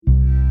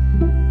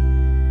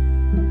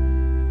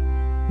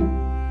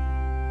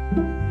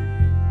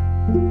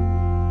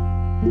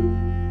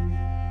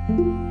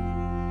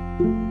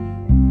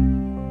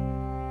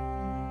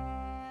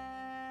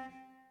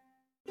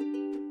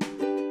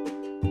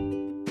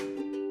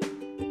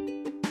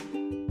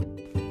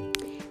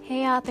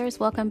authors,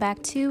 welcome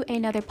back to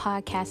another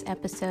podcast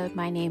episode.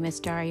 My name is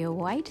Daria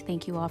White.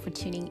 Thank you all for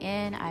tuning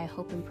in. I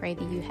hope and pray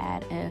that you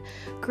had a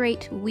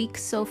great week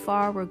so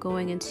far. We're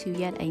going into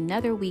yet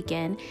another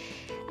weekend.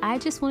 I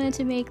just wanted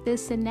to make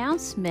this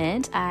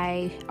announcement.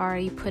 I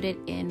already put it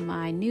in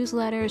my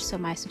newsletter so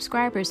my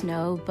subscribers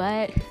know,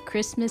 but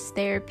Christmas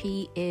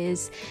Therapy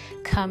is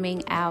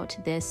coming out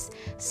this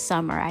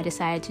summer. I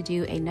decided to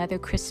do another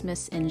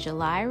Christmas in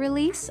July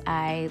release.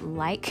 I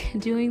like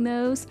doing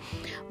those,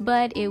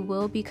 but it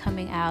will be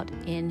coming out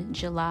in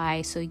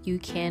July. So you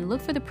can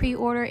look for the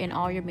pre-order in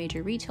all your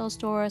major retail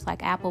stores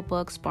like Apple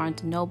Books,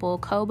 Barnes & Noble,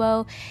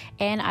 Kobo,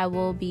 and I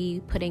will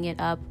be putting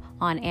it up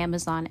on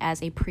Amazon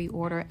as a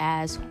pre-order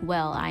as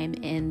well. I am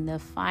in the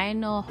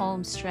final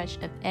home stretch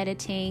of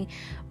editing.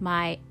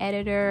 My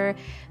editor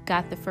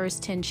got the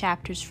first 10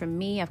 chapters from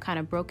me. I've kind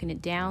of broken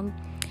it down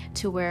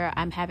to where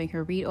I'm having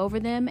her read over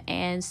them,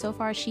 and so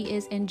far she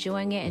is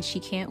enjoying it and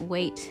she can't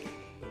wait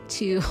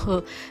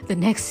to the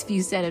next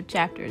few set of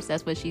chapters.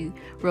 That's what she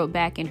wrote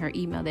back in her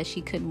email, that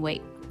she couldn't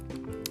wait.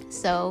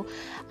 So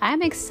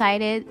I'm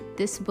excited.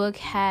 This book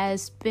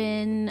has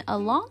been a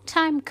long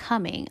time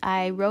coming.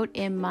 I wrote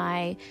in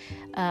my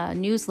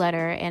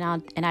newsletter, and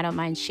I don't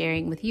mind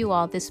sharing with you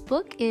all, this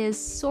book is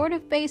sort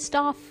of based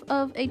off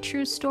of a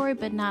true story,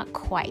 but not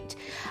quite.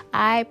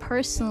 I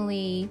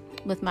personally,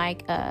 with my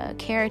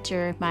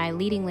character, my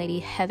leading lady,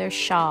 Heather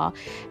Shaw.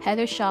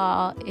 Heather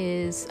Shaw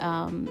is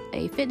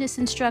a fitness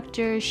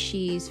instructor.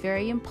 She's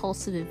very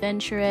impulsive,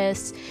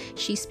 adventurous.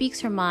 She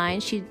speaks her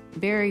mind. She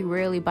very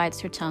rarely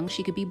bites her tongue.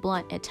 She could be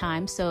blunt at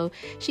times. So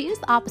she is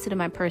the opposite of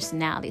my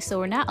personality. So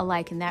we're not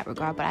alike in that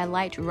regard, but I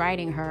liked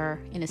writing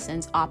her, in a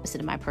sense, opposite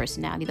of my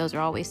personality. Those are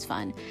always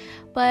fun.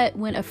 But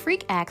when a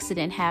freak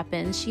accident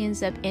happens, she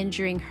ends up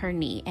injuring her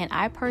knee. And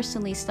I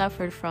personally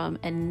suffered from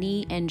a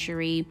knee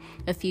injury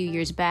a few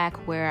years back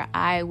where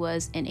I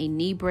was in a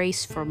knee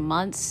brace for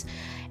months.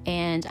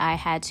 And I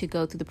had to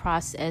go through the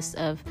process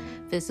of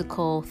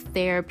physical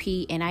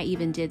therapy. And I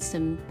even did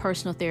some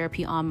personal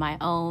therapy on my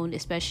own,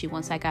 especially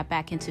once I got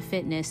back into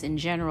fitness in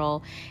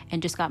general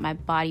and just got my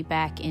body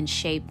back in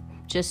shape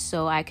just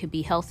so I could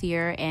be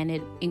healthier, and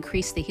it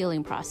increased the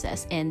healing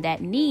process. And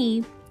that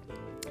knee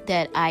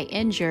that I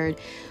injured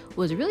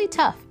was really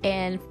tough,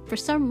 and for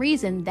some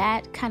reason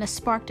that kind of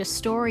sparked a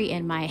story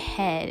in my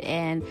head,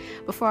 and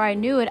before I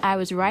knew it, I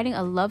was writing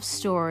a love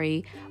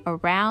story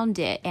around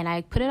it, and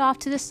I put it off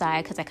to the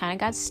side because I kind of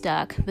got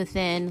stuck. But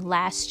then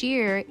last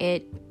year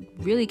it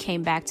really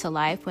came back to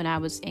life when I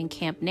was in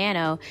Camp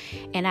Nano,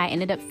 and I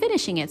ended up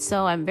finishing it.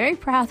 So I'm very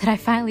proud that I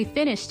finally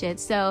finished it.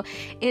 So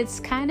it's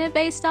kind of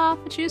based off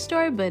a true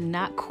story, but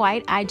not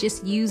quite. I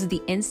just used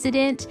the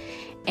incident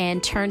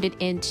and turned it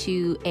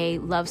into a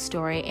love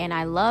story, and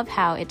I love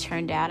how it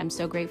turned out. I'm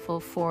so grateful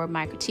for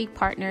my critique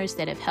partners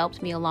that have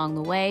helped me along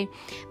the way.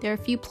 There are a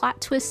few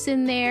plot twists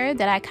in there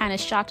that I kind of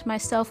shocked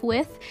myself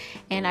with,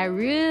 and I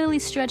really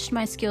stretched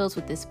my skills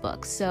with this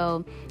book.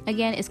 So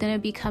again, it's going to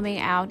be coming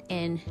out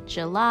in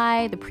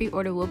July. The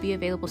pre-order will be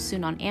available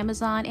soon on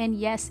Amazon, and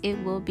yes,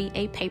 it will be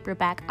a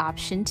paperback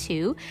option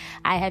too.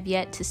 I have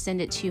yet to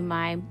send it to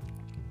my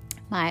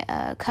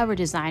cover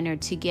designer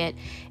to get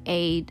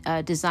a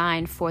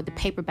design for the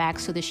paperback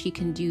so that she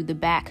can do the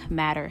back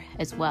matter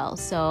as well.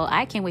 So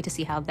I can't wait to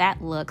see how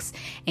that looks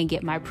and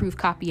get my proof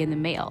copy in the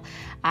mail.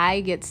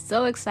 I get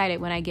so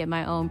excited when I get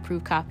my own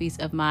proof copies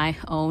of my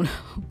own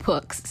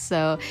books.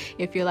 So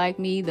if you're like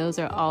me, those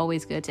are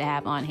always good to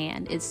have on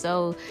hand.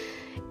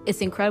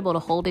 It's incredible to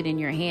hold it in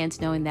your hands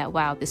knowing that,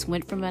 wow, this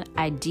went from an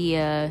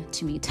idea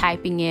to me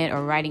typing it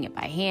or writing it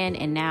by hand,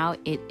 and now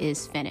it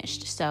is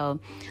finished. So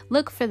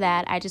look for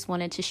that. I just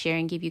wanted to share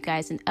and give you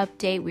guys an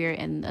update. We're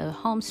in the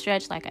home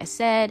stretch, like I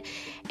said,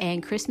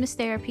 and Christmas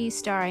Therapy,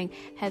 starring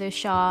Heather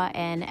Shaw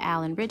and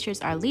Alan Richards,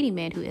 our leading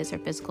man, who is her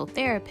physical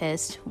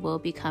therapist, will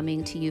be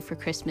coming to you for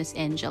Christmas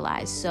in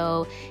July.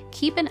 So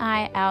keep an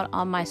eye out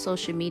on my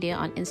social media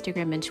on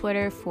Instagram and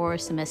Twitter for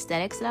some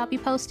aesthetics that I'll be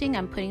posting.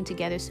 I'm putting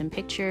together some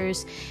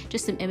pictures,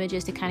 just some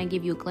images to kind of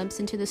give you a glimpse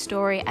into the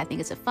story. I think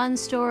it's a fun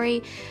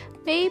story,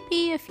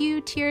 maybe a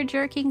few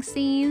tear-jerking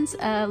scenes.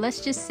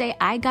 Let's just say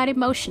I got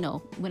emotional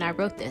when I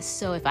wrote this.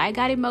 So if I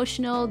got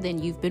emotional,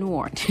 then you've been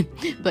warned,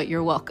 but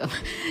you're welcome.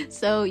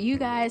 So you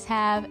guys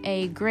have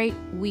a great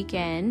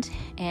weekend.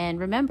 And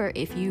remember,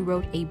 if you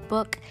wrote a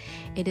book,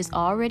 it is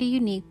already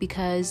unique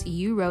because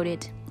you wrote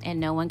it, and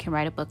no one can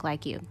write a book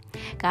like you.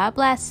 God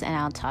bless, and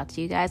I'll talk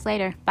to you guys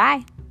later.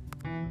 Bye.